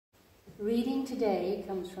Reading today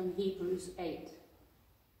comes from Hebrews 8.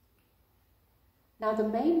 Now the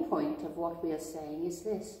main point of what we are saying is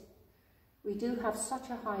this. We do have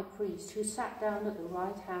such a high priest who sat down at the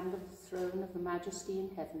right hand of the throne of the majesty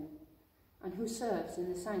in heaven, and who serves in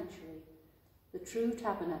the sanctuary, the true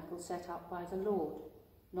tabernacle set up by the Lord,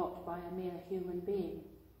 not by a mere human being.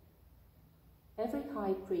 Every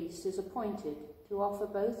high priest is appointed to offer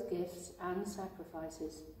both gifts and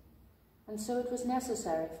sacrifices, and so it was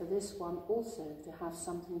necessary for this one also to have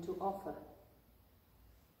something to offer.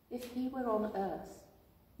 If he were on earth,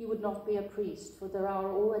 he would not be a priest, for there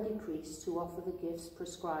are already priests who offer the gifts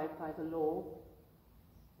prescribed by the law.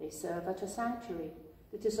 They serve at a sanctuary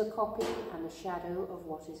that is a copy and a shadow of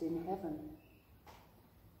what is in heaven.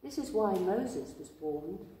 This is why Moses was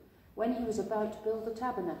warned when he was about to build the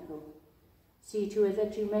tabernacle. See to it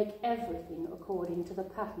that you make everything according to the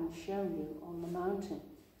pattern shown you on the mountain.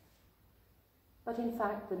 But in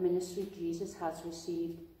fact, the ministry Jesus has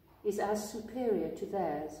received is as superior to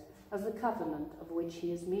theirs as the covenant of which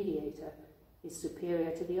he is mediator is superior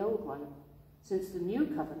to the old one, since the new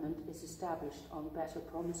covenant is established on better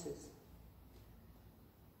promises.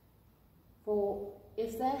 For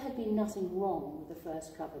if there had been nothing wrong with the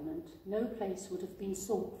first covenant, no place would have been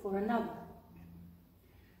sought for another.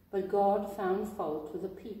 But God found fault with the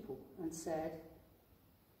people and said,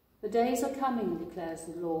 "The days are coming, declares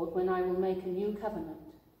the Lord, when I will make a new covenant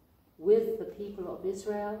with the people of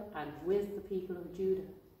Israel and with the people of Judah.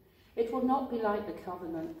 It will not be like the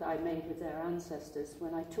covenant that I made with their ancestors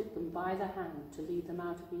when I took them by the hand to lead them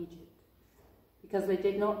out of Egypt, because they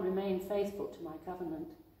did not remain faithful to my covenant,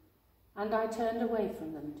 and I turned away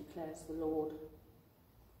from them, declares the Lord.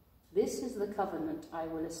 This is the covenant I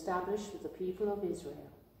will establish with the people of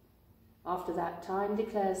Israel. After that time,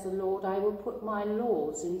 declares the Lord, I will put my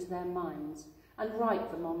laws into their minds and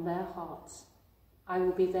write them on their hearts. I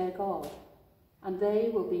will be their God, and they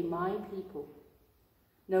will be my people.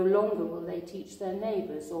 No longer will they teach their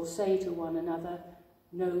neighbours or say to one another,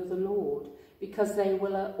 'Know the Lord,' because they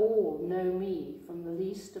will all know me, from the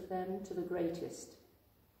least of them to the greatest.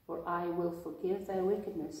 For I will forgive their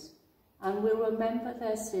wickedness and will remember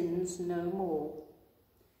their sins no more.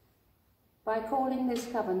 By calling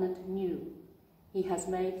this covenant new, he has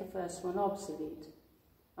made the first one obsolete,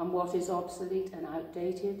 and what is obsolete and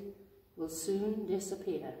outdated will soon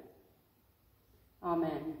disappear."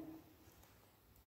 Amen.